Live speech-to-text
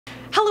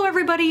Hello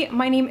everybody,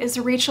 my name is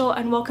Rachel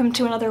and welcome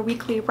to another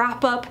weekly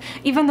wrap-up.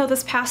 Even though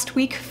this past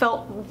week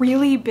felt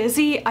really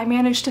busy, I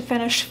managed to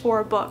finish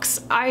 4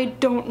 books. I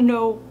don't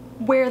know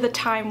where the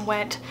time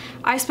went.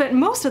 I spent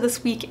most of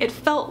this week, it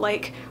felt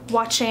like,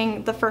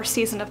 watching the first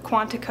season of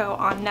Quantico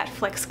on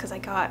Netflix because I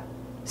got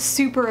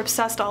super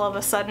obsessed all of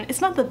a sudden. It's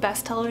not the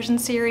best television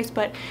series,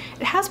 but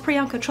it has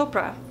Priyanka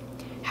Chopra.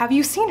 Have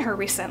you seen her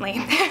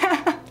recently?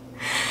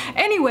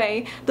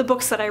 Anyway, the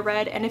books that I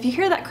read, and if you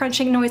hear that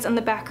crunching noise in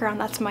the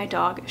background, that's my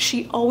dog.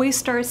 She always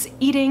starts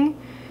eating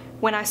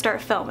when I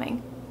start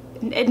filming.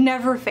 It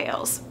never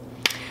fails.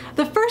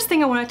 The first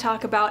thing I want to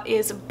talk about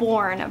is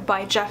Borne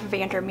by Jeff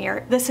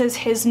VanderMeer. This is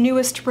his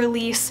newest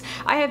release.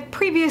 I have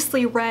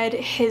previously read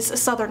his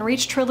Southern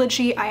Reach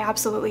trilogy. I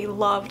absolutely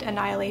loved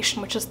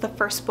Annihilation, which is the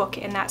first book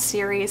in that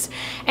series.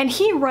 And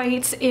he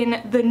writes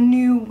in the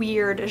new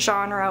weird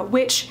genre,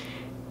 which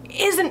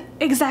isn't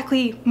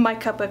exactly my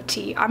cup of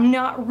tea. I'm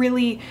not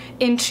really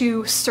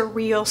into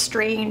surreal,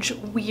 strange,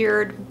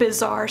 weird,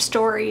 bizarre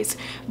stories,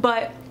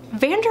 but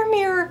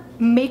VanderMeer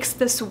makes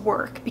this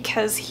work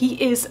because he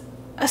is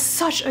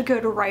such a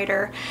good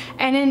writer.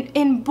 And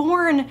in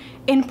Borne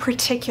in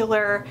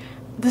particular,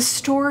 the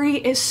story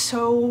is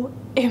so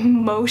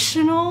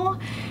emotional.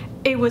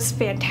 It was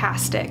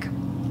fantastic.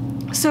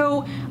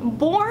 So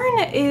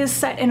Borne is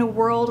set in a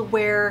world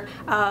where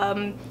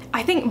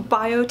I think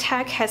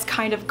biotech has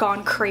kind of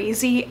gone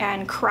crazy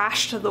and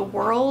crashed the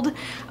world.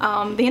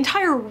 The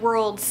entire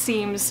world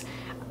seems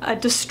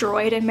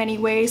destroyed in many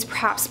ways,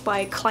 perhaps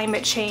by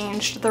climate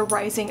change, the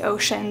rising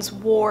oceans,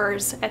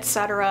 wars,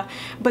 etc.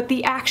 But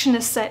the action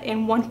is set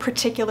in one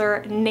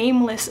particular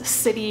nameless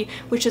city,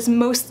 which is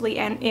mostly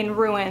in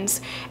ruins.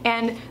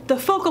 And the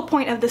focal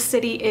point of the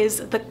city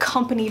is the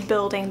company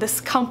building. This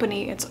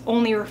company, it's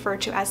only referred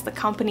to as the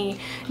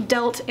company,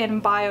 dealt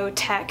in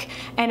biotech,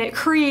 and it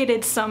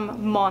created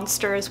some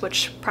monsters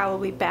which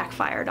probably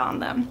backfired on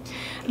them.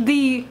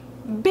 The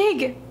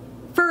big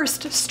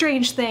first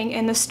strange thing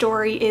in the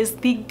story is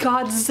the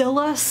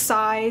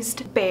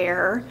Godzilla-sized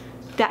bear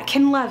that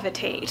can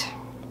levitate.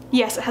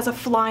 Yes, it has a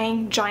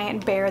flying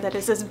giant bear that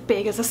is as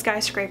big as a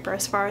skyscraper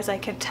as far as I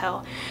can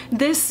tell.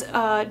 This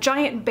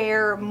giant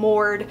bear,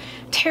 Mord,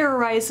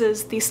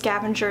 terrorizes the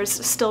scavengers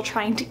still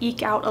trying to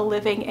eke out a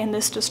living in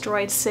this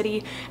destroyed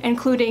city,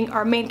 including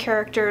our main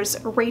characters,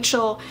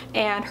 Rachel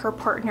and her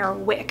partner,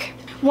 Wick.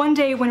 One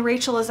day when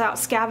Rachel is out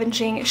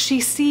scavenging,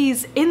 she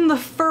sees in the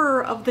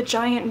fur of the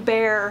giant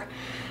bear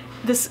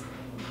this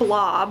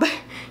blob.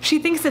 She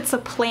thinks it's a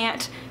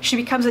plant, she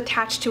becomes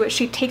attached to it,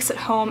 she takes it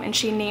home and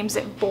she names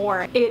it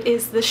Borne. It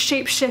is the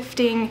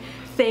shape-shifting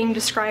thing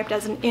described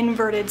as an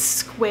inverted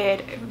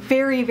squid.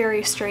 Very,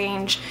 very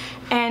strange.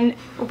 And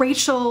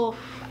Rachel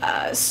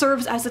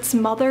serves as its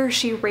mother.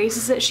 She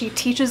raises it, she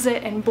teaches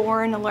it, and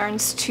Borne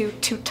learns to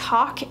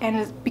talk and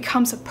it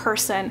becomes a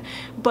person.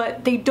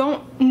 But they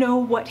don't know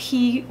what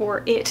he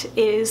or it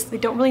is. They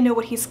don't really know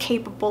what he's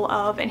capable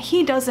of, and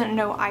he doesn't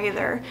know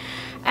either.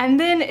 And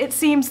then it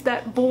seems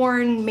that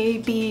Borne may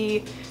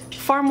be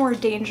far more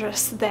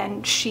dangerous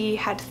than she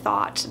had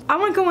thought. I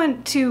want to go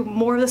into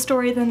more of the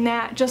story than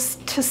that,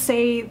 just to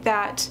say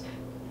that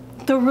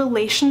the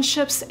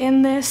relationships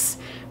in this,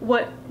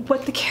 what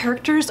the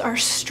characters are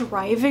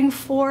striving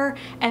for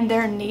and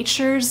their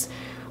natures,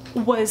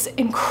 was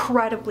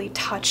incredibly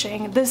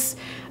touching.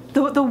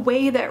 The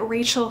way that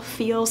Rachel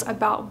feels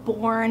about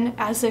Borne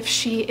as if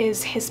she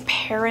is his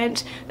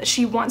parent, that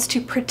she wants to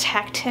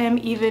protect him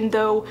even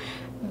though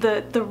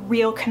the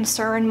real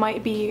concern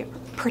might be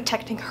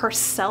protecting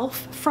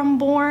herself from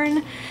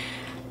Borne.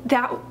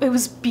 It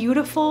was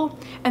beautiful.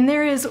 And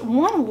there is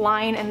one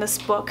line in this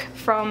book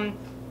from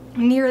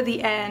near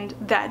the end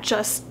that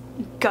just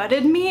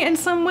gutted me in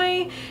some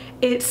way.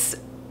 It's,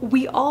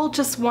 we all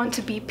just want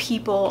to be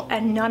people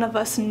and none of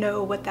us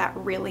know what that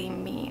really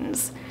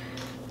means.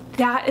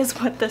 That is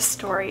what this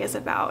story is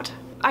about.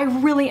 I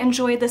really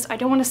enjoyed this. I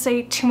don't want to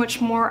say too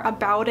much more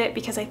about it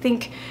because I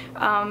think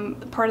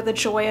part of the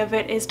joy of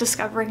it is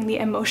discovering the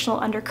emotional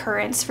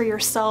undercurrents for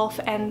yourself,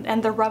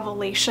 and the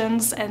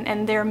revelations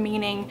and their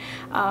meaning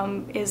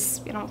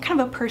is, you know, kind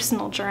of a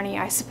personal journey,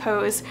 I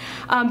suppose.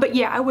 But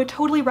yeah, I would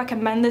totally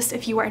recommend this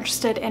if you are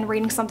interested in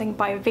reading something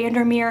by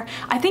VanderMeer.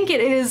 I think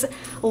it is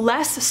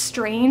less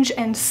strange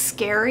and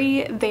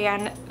scary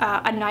than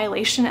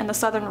Annihilation and the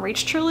Southern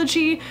Reach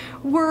trilogy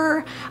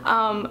were,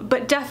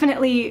 but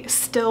definitely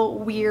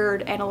still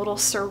weird and a little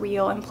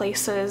surreal in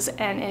places.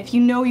 And if you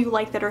know you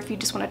like that, or if you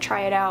just want to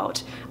try it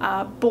out,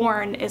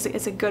 Borne is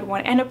a good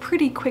one and a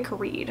pretty quick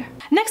read.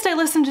 Next, I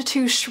listened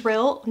to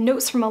Shrill,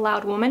 Notes from a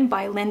Loud Woman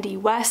by Lindy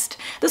West.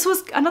 This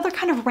was another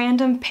kind of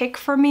random pick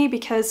for me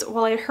because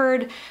while I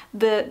heard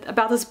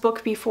about this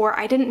book before,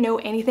 I didn't know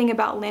anything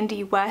about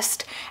Lindy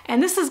West,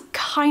 and this is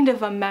kind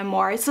of a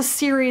memoir. It's a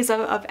series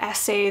of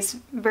essays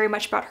very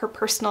much about her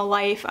personal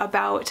life,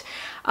 about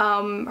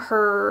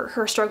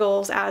her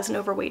struggles as an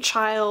overweight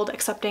child,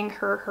 accepting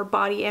her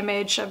body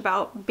image,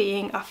 about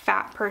being a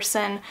fat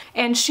person.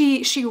 And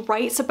she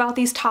writes about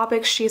these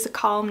topics. She's a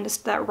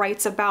columnist that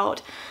writes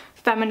about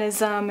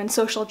feminism and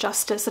social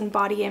justice and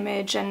body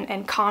image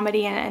and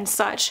comedy and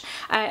such.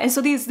 And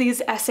so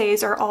these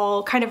essays are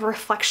all kind of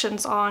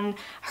reflections on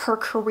her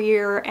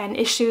career and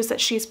issues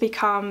that she's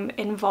become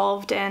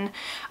involved in.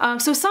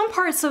 So some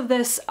parts of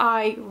this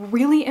I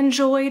really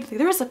enjoyed.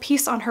 There was a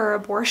piece on her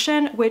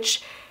abortion,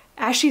 which,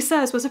 as she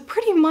says, was a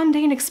pretty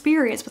mundane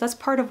experience, but that's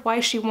part of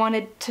why she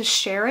wanted to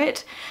share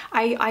it.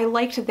 I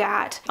liked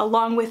that,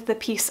 along with the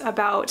piece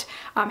about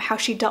how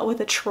she dealt with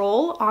a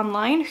troll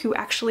online who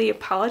actually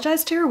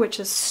apologized to her, which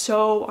is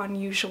so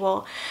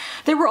unusual.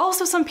 There were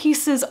also some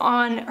pieces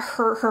on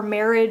her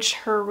marriage,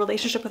 her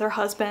relationship with her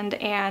husband,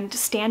 and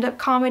stand-up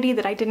comedy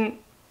that I didn't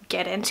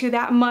get into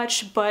that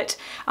much, but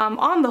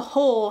on the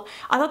whole,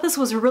 I thought this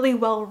was really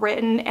well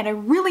written, and I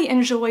really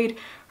enjoyed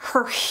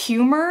her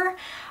humor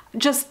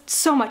just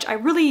so much. I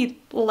really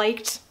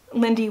liked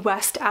Lindy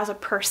West as a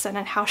person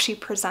and how she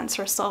presents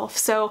herself.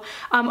 So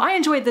I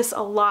enjoyed this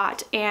a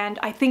lot, and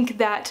I think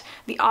that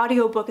the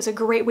audiobook is a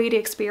great way to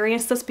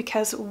experience this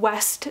because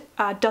West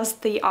does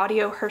the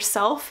audio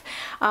herself.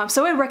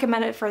 So I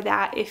recommend it for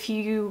that if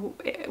you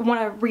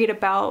want to read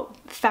about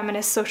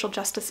feminist social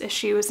justice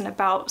issues and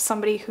about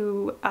somebody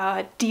who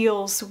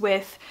deals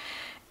with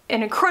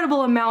an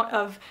incredible amount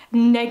of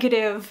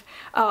negative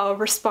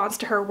response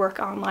to her work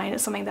online.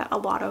 Is something that a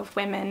lot of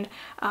women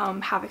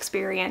have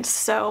experienced.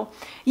 So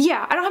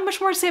yeah, I don't have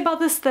much more to say about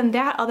this than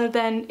that, other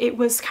than it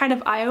was kind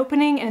of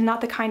eye-opening and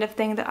not the kind of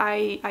thing that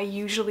I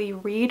usually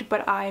read,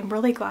 but I'm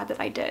really glad that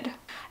I did.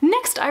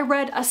 Next, I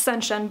read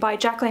Ascension by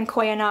Jacqueline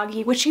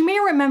Koyanagi, which you may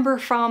remember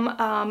from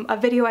a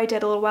video I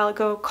did a little while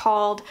ago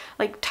called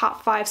like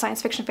Top 5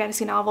 Science Fiction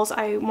Fantasy Novels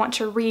I Want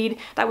to Read.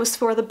 That was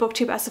for the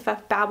BookTube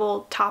SFF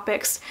Babble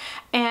topics.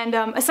 And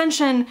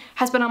Ascension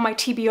has been on my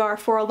TBR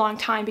for a long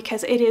time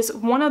because it is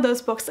one of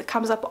those books that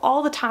comes up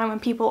all the time when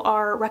people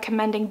are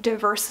recommending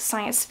diverse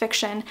science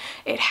fiction.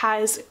 It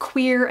has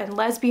queer and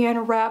lesbian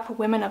rep,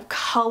 women of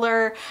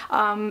color,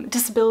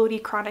 disability,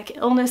 chronic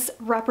illness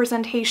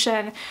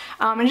representation,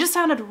 and it just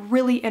sounded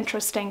really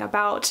interesting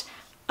about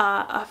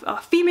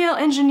a female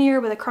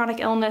engineer with a chronic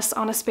illness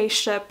on a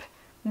spaceship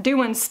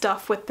doing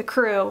stuff with the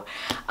crew.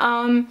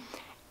 And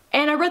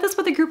I read this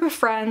with a group of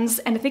friends,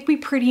 and I think we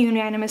pretty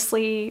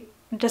unanimously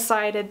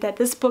decided that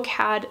this book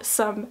had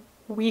some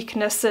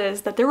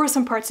weaknesses, that there were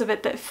some parts of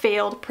it that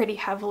failed pretty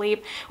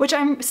heavily, which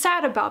I'm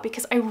sad about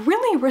because I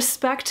really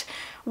respect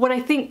what I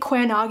think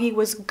Koyanagi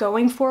was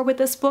going for with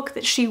this book,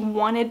 that she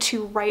wanted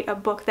to write a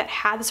book that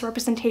had this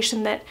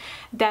representation,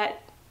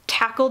 that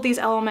tackled these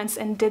elements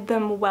and did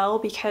them well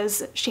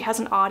because she has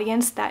an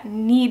audience that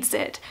needs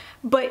it.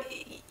 But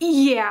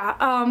yeah,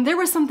 there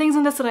were some things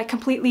in this that I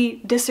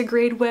completely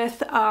disagreed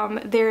with.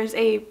 There's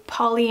a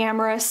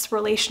polyamorous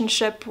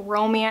relationship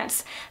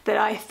romance that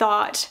I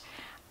thought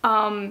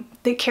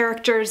the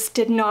characters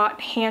did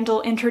not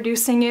handle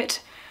introducing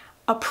it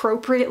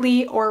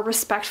appropriately or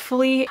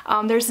respectfully.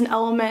 There's an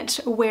element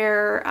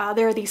where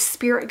there are these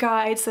spirit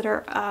guides that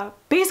are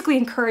basically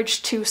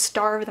encouraged to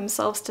starve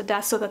themselves to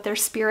death so that their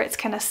spirits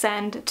can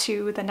ascend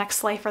to the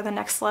next life or the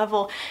next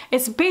level.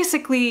 It's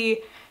basically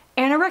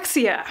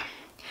anorexia.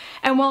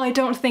 And while I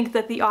don't think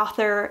that the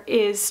author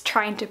is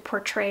trying to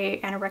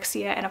portray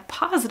anorexia in a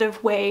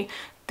positive way,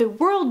 the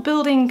world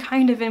building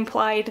kind of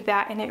implied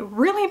that, and it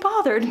really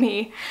bothered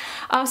me.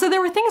 So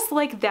there were things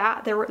like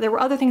that. There were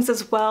other things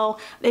as well.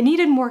 It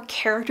needed more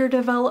character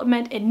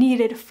development. It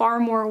needed far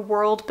more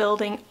world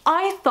building.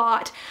 I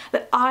thought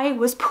that I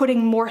was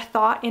putting more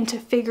thought into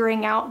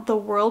figuring out the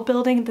world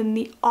building than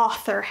the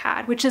author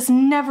had, which is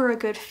never a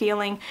good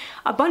feeling.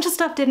 A bunch of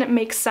stuff didn't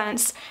make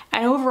sense,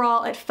 and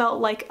overall it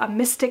felt like a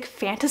mystic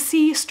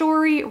fantasy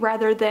story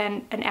rather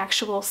than an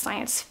actual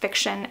science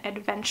fiction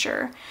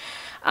adventure.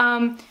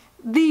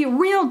 The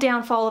real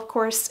downfall, of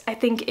course, I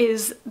think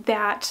is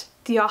that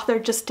the author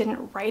just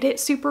didn't write it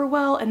super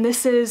well, and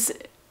this is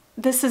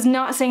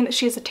not saying that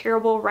she is a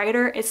terrible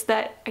writer, it's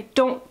that I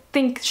don't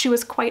think she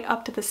was quite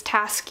up to this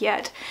task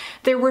yet.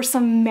 There were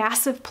some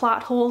massive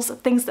plot holes,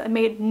 things that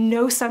made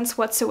no sense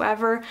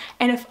whatsoever,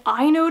 and if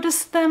I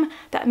noticed them,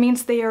 that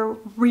means they are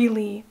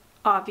really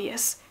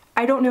obvious.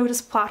 I don't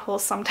notice plot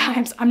holes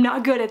sometimes. I'm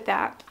not good at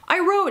that. I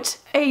wrote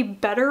a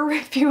better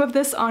review of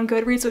this on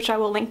Goodreads, which I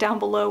will link down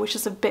below, which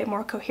is a bit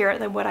more coherent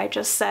than what I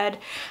just said.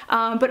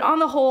 But on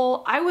the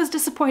whole, I was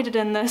disappointed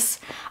in this.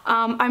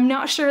 I'm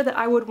not sure that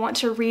I would want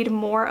to read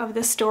more of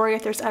this story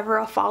if there's ever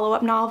a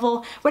follow-up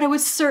novel, but I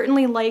would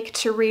certainly like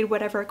to read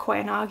whatever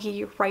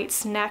Koyanagi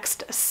writes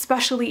next,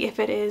 especially if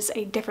it is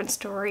a different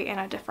story in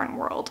a different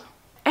world.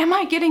 Am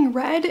I getting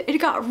red? It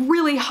got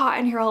really hot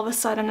in here all of a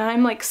sudden and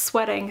I'm like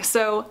sweating,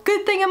 so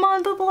good thing I'm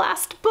on to the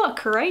last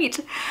book, right?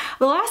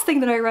 The last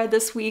thing that I read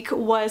this week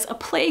was A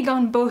Plague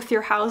on Both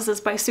Your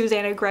Houses by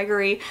Susanna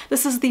Gregory.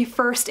 This is the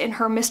first in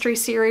her mystery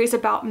series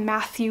about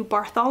Matthew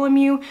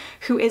Bartholomew,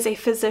 who is a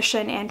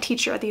physician and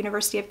teacher at the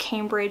University of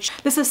Cambridge.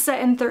 This is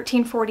set in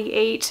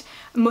 1348.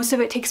 Most of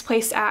it takes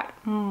place at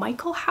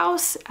Michael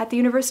House at the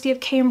University of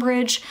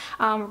Cambridge,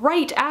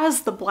 right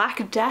as the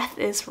Black Death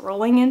is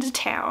rolling into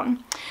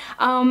town.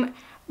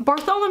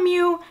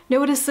 Bartholomew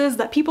notices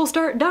that people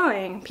start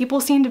dying.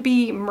 People seem to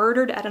be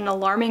murdered at an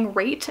alarming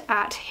rate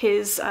at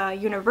his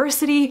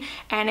university,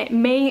 and it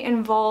may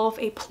involve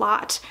a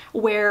plot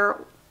where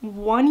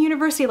one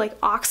university, like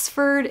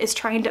Oxford, is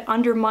trying to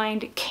undermine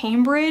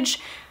Cambridge,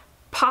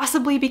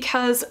 possibly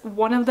because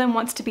one of them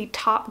wants to be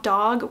top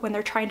dog when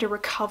they're trying to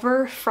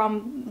recover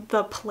from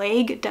the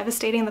plague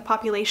devastating the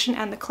population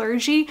and the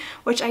clergy,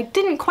 which I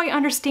didn't quite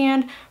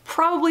understand,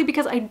 probably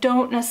because I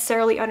don't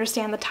necessarily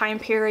understand the time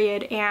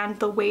period and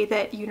the way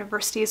that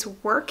universities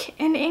work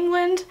in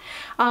England.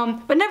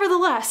 But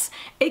nevertheless,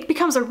 it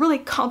becomes a really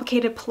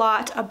complicated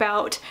plot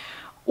about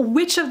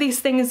which of these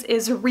things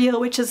is real,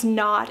 which is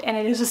not, and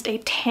it is just a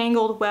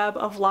tangled web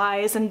of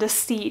lies and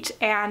deceit,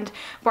 and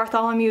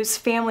Bartholomew's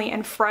family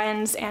and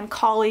friends and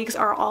colleagues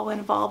are all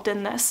involved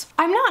in this.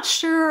 I'm not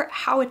sure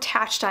how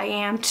attached I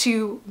am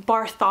to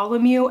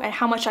Bartholomew and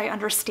how much I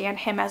understand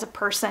him as a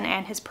person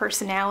and his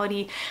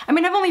personality. I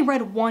mean, I've only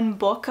read one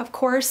book, of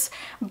course,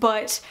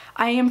 but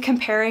I am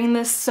comparing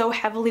this so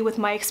heavily with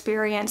my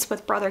experience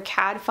with Brother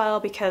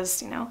Cadfael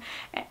because, you know,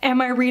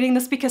 am I reading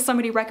this because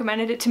somebody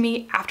recommended it to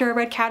me after I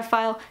read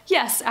Cadfael?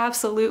 Yes,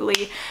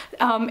 absolutely.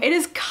 It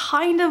is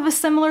kind of a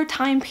similar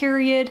time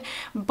period,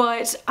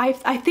 but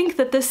I think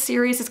that this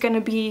series is going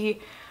to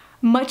be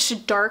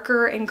much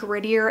darker and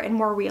grittier and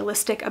more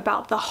realistic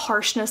about the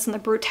harshness and the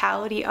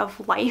brutality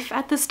of life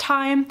at this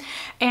time.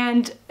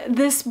 And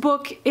this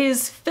book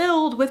is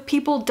filled with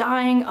people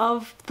dying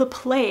of the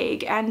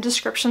plague and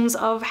descriptions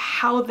of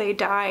how they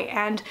die,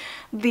 and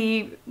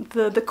the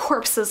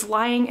corpses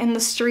lying in the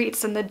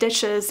streets and the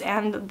ditches,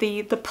 and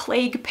the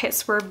plague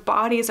pits where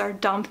bodies are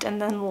dumped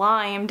and then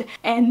limed.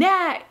 And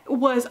that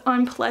was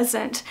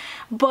unpleasant,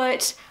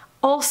 but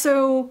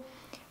also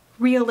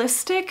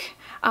realistic.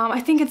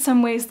 I think in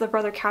some ways the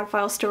Brother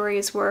Cadfael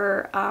stories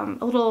were a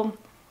little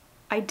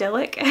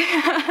idyllic.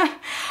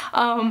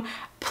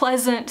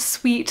 Pleasant,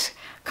 sweet,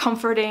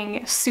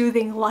 comforting,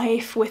 soothing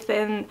life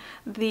within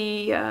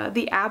the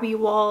abbey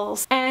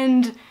walls.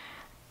 And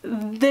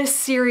this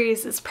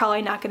series is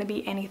probably not going to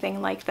be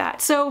anything like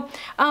that. So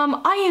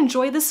I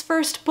enjoy this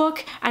first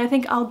book, and I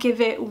think I'll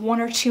give it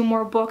one or two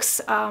more books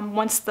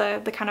once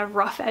the kind of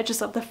rough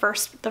edges of the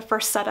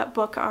first setup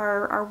book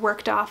are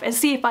worked off, and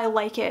see if I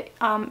like it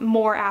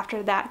more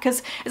after that,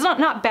 because it's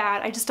not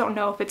bad. I just don't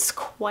know if it's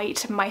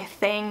quite my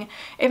thing.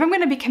 If I'm going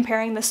to be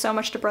comparing this so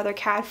much to Brother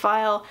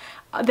Cadfael,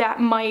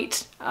 that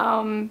might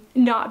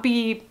not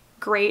be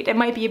great. It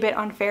might be a bit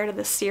unfair to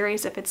this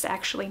series if it's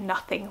actually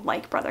nothing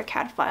like Brother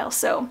Cadfael.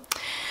 So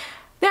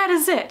that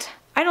is it.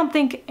 I don't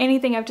think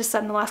anything I've just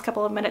said in the last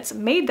couple of minutes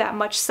made that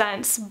much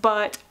sense,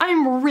 but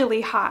I'm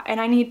really hot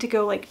and I need to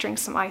go like drink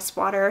some ice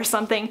water or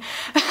something.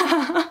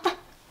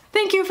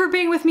 Thank you for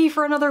being with me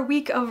for another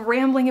week of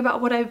rambling about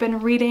what I've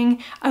been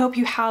reading. I hope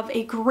you have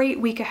a great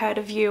week ahead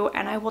of you,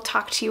 and I will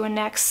talk to you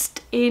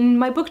next in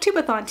my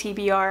BooktubeAthon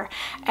TBR.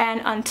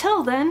 And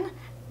until then,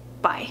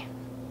 bye.